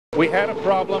We had a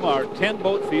problem. Our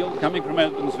 10-boat field coming from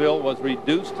Evansville was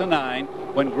reduced to 9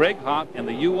 when Greg Hopp and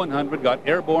the U100 got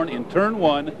airborne in turn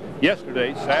 1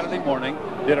 yesterday, Saturday morning,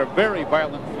 did a very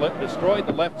violent flip, destroyed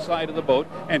the left side of the boat,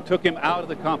 and took him out of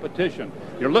the competition.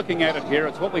 You're looking at it here.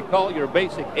 It's what we call your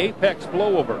basic apex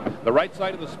blowover. The right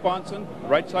side of the sponson, the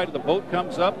right side of the boat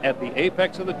comes up at the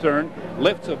apex of the turn,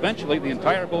 lifts eventually the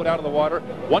entire boat out of the water.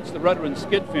 Once the rudder and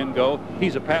skid fin go,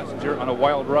 he's a passenger on a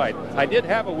wild ride. I did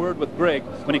have a word with Greg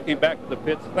when he came back to the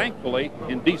pits, thankfully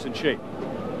in decent shape.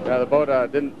 Yeah, the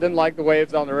boat didn't like the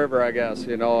waves on the river, I guess.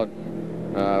 You know,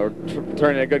 we're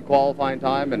turning a good qualifying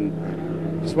time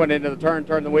and just went into the turn,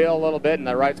 turned the wheel a little bit, and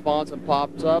the right sponson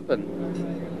pops up,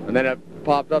 and then it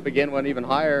popped up again, went even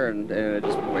higher, and it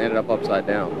just ended up upside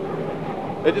down.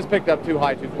 It just picked up too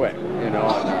high too quick, you know.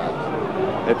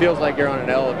 And, it feels like you're on an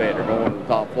elevator going to the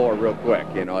top floor real quick,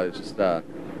 you know. It's just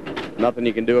nothing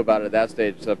you can do about it at that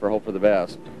stage except for hope for the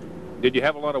best. Did you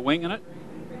have a lot of wing in it?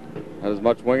 Not as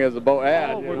much wing as the boat had.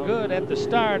 All were good at the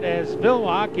start as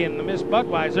Vilwalk in the Miss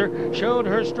Budweiser showed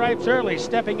her stripes early,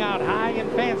 stepping out high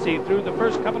and fancy through the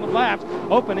first couple of laps,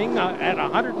 opening at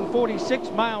 146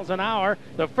 miles an hour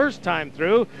the first time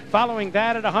through, following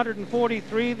that at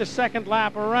 143 the second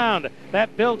lap around.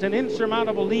 That built an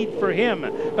insurmountable lead for him.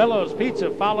 Bellows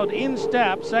Pizza followed in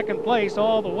step, second place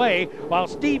all the way, while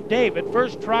Steve David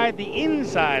first tried the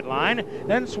inside line,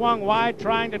 then swung wide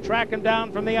trying to track him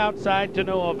down from the outside to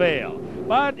no avail.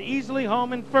 Bud easily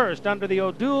home in first under the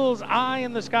O'Doul's Eye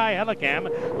in the Sky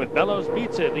Helicam, with Bellows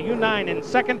Pizza, the U9 in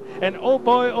second, and Oh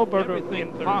Boy Oberto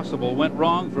in third. Possible went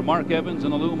wrong for Mark Evans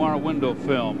in the Lumar window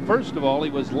film. First of all, he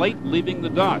was late leaving the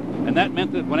dock, and that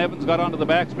meant that when Evans got onto the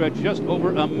backstretch, just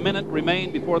over a minute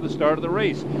remained before the start of the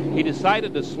race. He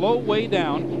decided to slow way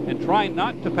down and try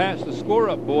not to pass the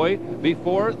score-up boy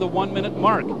before the 1 minute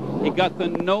mark. He got the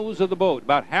nose of the boat,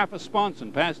 about half a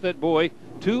sponson past that boy,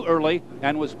 too early,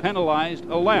 and was penalized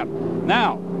a lap.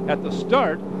 Now, at the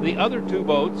start, the other two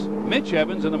boats, Mitch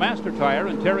Evans in the Master Tire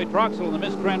and Terry Troxell in the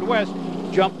Miss Trend West,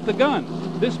 jumped the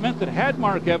gun. This meant that had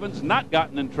Mark Evans not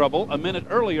gotten in trouble a minute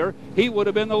earlier, he would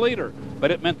have been the leader. But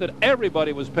it meant that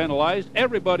everybody was penalized,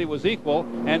 everybody was equal,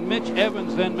 and Mitch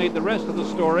Evans then made the rest of the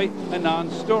story a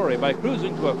non-story by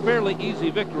cruising to a fairly easy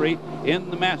victory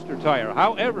in the Master Tire.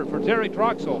 However, for Terry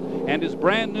Troxell and his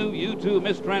brand new U2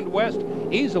 Miss Trend West,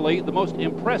 easily the most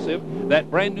impressive that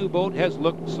brand new boat has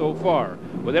looked so far.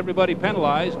 With everybody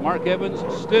penalized, Mark Evans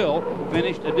still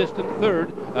finished a distant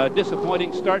third, a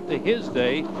disappointing start to his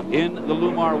day in the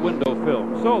Lumar window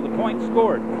film. So the points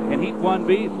scored in Heat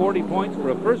 1B, 40 points for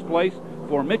a first place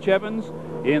for Mitch Evans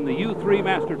in the U3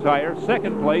 Master Tire.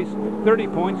 Second place, 30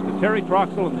 points to Terry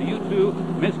Troxell in the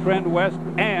U2 Miss Trend West,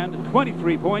 and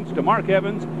 23 points to Mark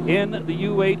Evans in the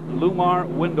U8 Lumar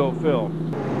window film.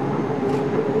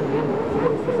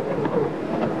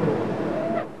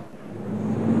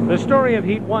 The story of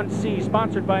Heat 1C,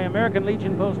 sponsored by American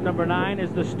Legion Post number 9,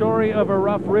 is the story of a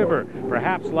rough river,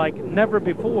 perhaps like never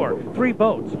before. 3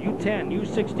 boats, U10,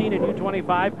 U16, and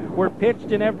U25, were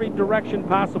pitched in every direction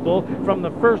possible from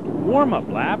the first warm-up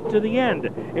lap to the end.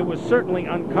 It was certainly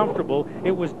uncomfortable.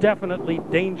 It was definitely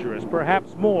dangerous,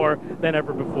 perhaps more than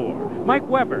ever before. Mike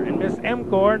Weber in Miss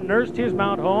M-Corps nursed his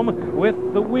mount home with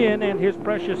the win and his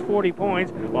precious 40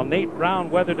 points, while Nate Brown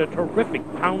weathered a terrific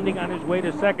pounding on his way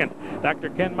to second. Dr.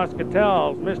 Ken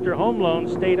Muscatel's Mr. Home Loan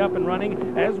stayed up and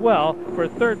running as well for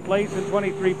third place and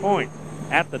 23 points.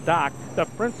 At the dock, the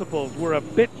principals were a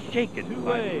bit shaken. Two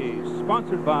ways,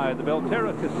 sponsored by the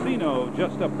Belterra Casino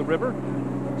just up the river.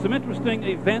 Some interesting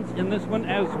events in this one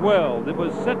as well. It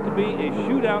was set to be a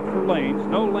shootout for lanes,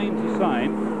 no lanes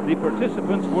assigned. The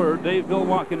participants were Dave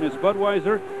Vilwalk in Miss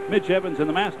Budweiser, Mitch Evans in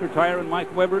the Master Tire, and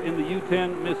Mike Weber in the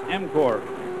U10 Miss M-Corps.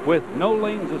 With no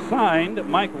lanes assigned,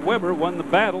 Mike Weber won the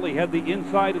battle. He had the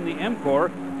inside in the M-Corps,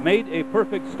 made a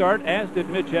perfect start, as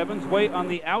did Mitch Evans, way on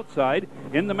the outside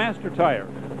in the Master Tire.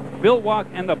 Vilwalk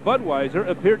and the Budweiser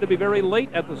appeared to be very late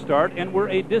at the start and were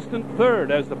a distant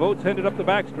third as the boats headed up the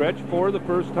backstretch for the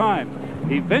first time.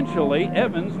 Eventually,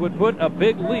 Evans would put a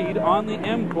big lead on the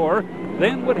M-Corps,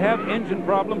 then would have engine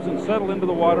problems and settle into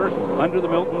the water under the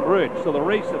Milton Bridge. So the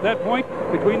race at that point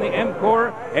between the M-Corps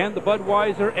and the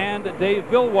Budweiser and Dave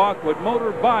Vilwalk would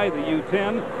motor by the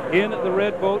U10 in the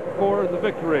red boat for the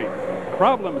victory.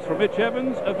 Problems for Mitch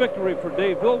Evans, a victory for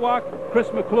Dave Vilwalk.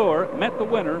 Chris McClure met the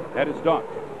winner at his dock.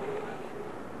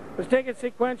 Let's take it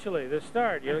sequentially. The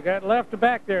start, you got left to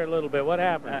back there a little bit. What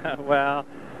happened? Well,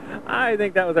 I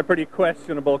think that was a pretty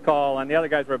questionable call, and the other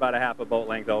guys were about a half a boat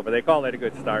length over. They called it a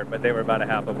good start, but they were about a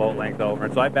half a boat length over,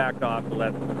 and so I backed off to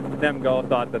let them go.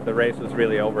 Thought that the race was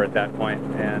really over at that point,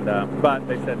 and but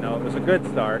they said no, it was a good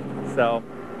start. So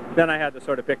then I had to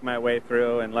sort of pick my way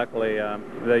through, and luckily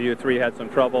the U3 had some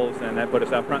troubles, and that put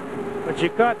us up front. But you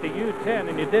caught the U10,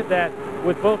 and you did that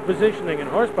with both positioning and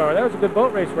horsepower. That was a good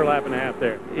boat race for a lap and a half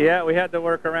there. Yeah, we had to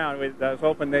work around. I was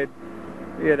hoping they'd,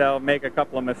 make a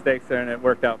couple of mistakes there, and it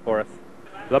worked out for us.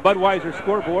 The Budweiser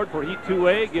scoreboard for Heat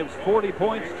 2A gives 40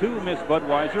 points to Miss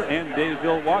Budweiser and Dave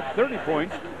Villwalk, 30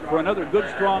 points for another good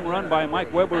strong run by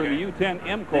Mike Weber in the U10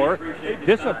 M-Corps.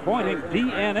 Disappointing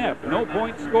DNF. No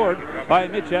points scored by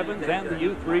Mitch Evans and the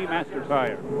U3 Master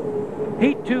Tire.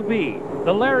 Heat 2B,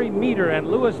 the Larry Meter and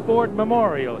Lewis Ford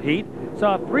Memorial Heat,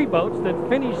 saw 3 boats that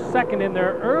finished second in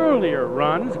their earlier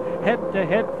runs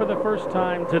head-to-head for the first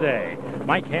time today.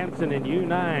 Mike Hansen and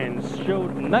U9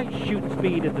 showed nice shoot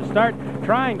speed at the start,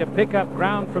 trying to pick up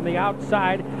ground from the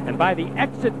outside, and by the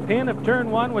exit pin of turn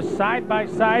 1 was side by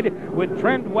side with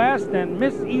Trent West and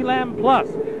Miss Elam Plus.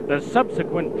 The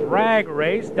subsequent drag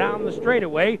race down the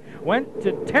straightaway went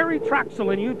to Terry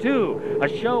Troxell in U2,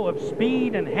 a show of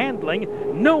speed and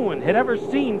handling no one had ever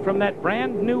seen from that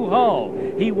brand new hull.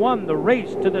 He won the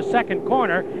race to the second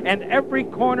corner and every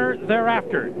corner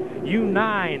thereafter.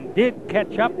 U9 did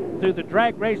catch up through the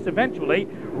drag race eventually,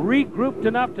 regrouped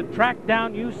enough to track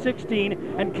down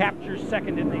U16 and capture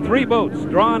second in the 3 boats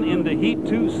drawn into Heat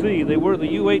 2C. They were the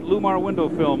U8 Lumar window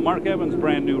film, Mark Evans'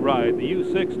 brand new ride, the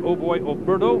U6 Oh Boy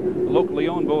Oberto, locally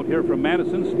owned boat here from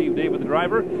Madison, Steve David the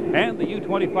driver, and the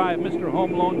U25 Mr.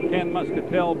 Home Loan Ken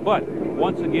Muscatel. But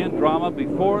once again, drama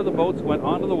before the boats went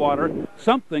onto the water.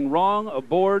 Something wrong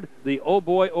aboard the Oh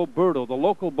Boy Oberto. The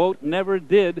local boat never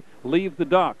did leave the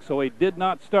dock, so it did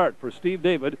not start for Steve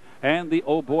David and the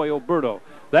Oh Boy Oberto.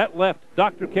 That left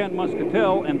Dr. Ken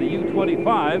Muscatel and the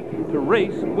U25 to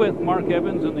race with Mark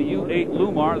Evans and the U8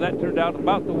 Lumar. That turned out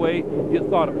about the way you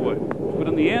thought it would. But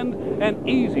in the end, an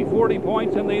easy 40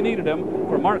 points, and they needed them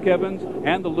for Mark Evans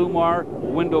and the Lumar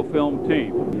window film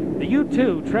team. The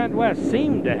U2, Trent West,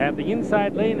 seemed to have the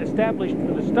inside lane established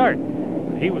for the start.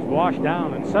 He was washed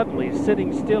down and suddenly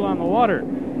sitting still on the water.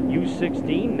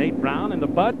 U16, Nate Brown and the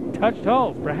Bud touched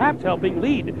hulls, perhaps helping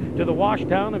lead to the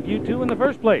washdown of U2 in the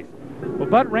first place. Well,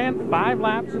 Bud ran 5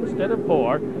 laps instead of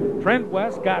 4. Trent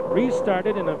West got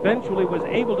restarted and eventually was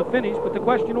able to finish, but the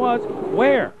question was,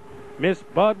 where? Miss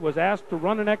Bud was asked to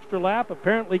run an extra lap,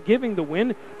 apparently giving the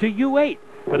win to U8,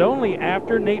 but only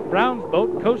after Nate Brown's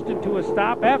boat coasted to a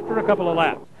stop after a couple of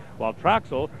laps, while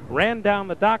Troxell ran down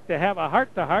the dock to have a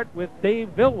heart-to-heart with Dave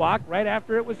Villwalk right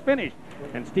after it was finished.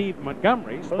 And Steve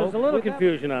Montgomery spoke. Well, there's a little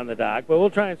confusion on the dock, but we'll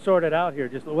try and sort it out here.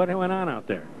 Just what went on out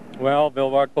there? Well,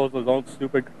 Villwalk pulled his own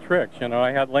stupid tricks.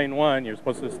 I had lane 1. You're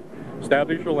supposed to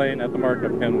establish your lane at the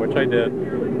markup pin, which I did.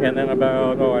 And then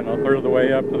about, a third of the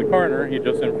way up to the corner, he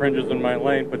just infringes in my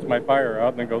lane, puts my fire out,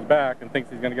 and then goes back and thinks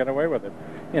he's going to get away with it.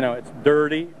 It's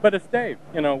dirty, but it's Dave.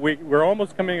 We're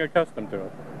almost coming accustomed to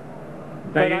it.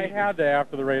 But I had to,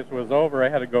 after the race was over, I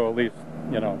had to go at least,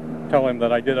 tell him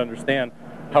that I did understand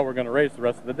how we're going to race the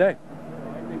rest of the day.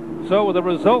 So with the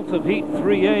results of Heat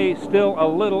 3A still a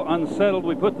little unsettled,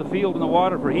 we put the field in the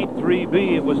water for Heat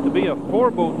 3B. It was to be a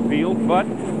 4-boat field, but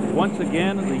once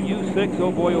again, the U6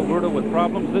 Oh Boy Oberto with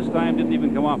problems. This time didn't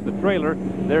even come off the trailer.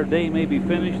 Their day may be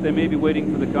finished. They may be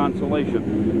waiting for the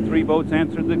consolation. 3 boats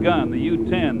answered the gun. The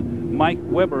U10, Mike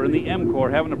Weber in the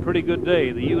M-Corps having a pretty good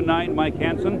day. The U9, Mike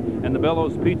Hansen and the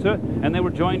Bellows Pizza, and they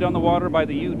were joined on the water by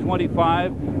the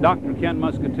U25, Dr. Ken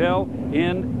Muscatel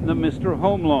in the Mr.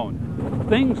 Home Loan.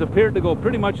 Things appeared to go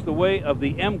pretty much the way of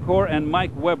the M-Corps and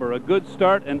Mike Weber. A good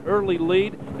start, an early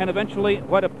lead, and eventually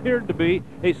what appeared to be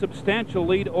a substantial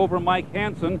lead over Mike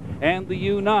Hansen and the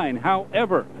U9.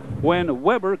 However, when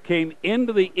Weber came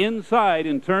into the inside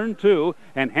in turn 2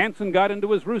 and Hansen got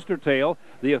into his rooster tail,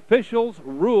 the officials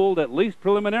ruled, at least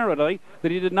preliminarily,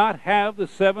 that he did not have the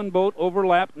 7-boat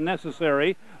overlap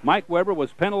necessary. Mike Weber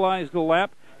was penalized a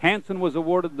lap. Hansen was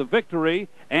awarded the victory,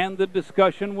 and the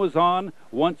discussion was on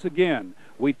once again.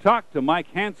 We talked to Mike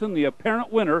Hansen, the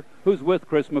apparent winner, who's with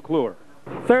Chris McClure.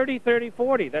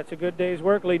 30-30-40. That's a good day's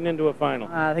work leading into a final.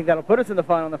 I think that'll put us in the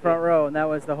final in the front row, and that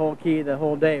was the whole key the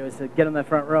whole day, was to get in the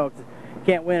front row. 'Cause you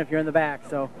can't win if you're in the back,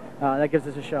 so that gives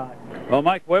us a shot. Well,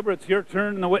 Mike Weber, it's your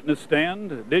turn in the witness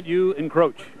stand. Did you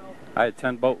encroach? I had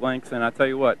 10 boat lengths, and I tell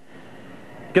you what,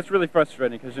 it gets really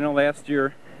frustrating because, last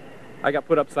year I got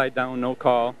put upside down, no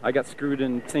call. I got screwed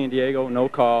in San Diego, no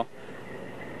call.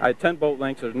 I had 10 boat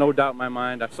lengths. There's no doubt in my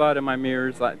mind. I saw it in my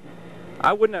mirrors.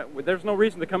 I wouldn't have, there's no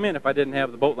reason to come in if I didn't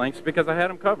have the boat lengths because I had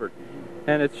them covered.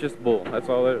 And it's just bull. That's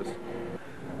all it is.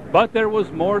 But there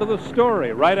was more to the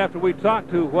story. Right after we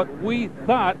talked to what we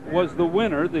thought was the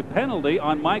winner, the penalty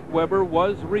on Mike Weber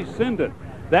was rescinded.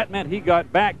 That meant he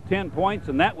got back 10 points,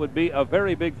 and that would be a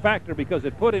very big factor because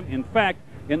it put him, in fact,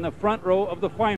 in the front row of the final.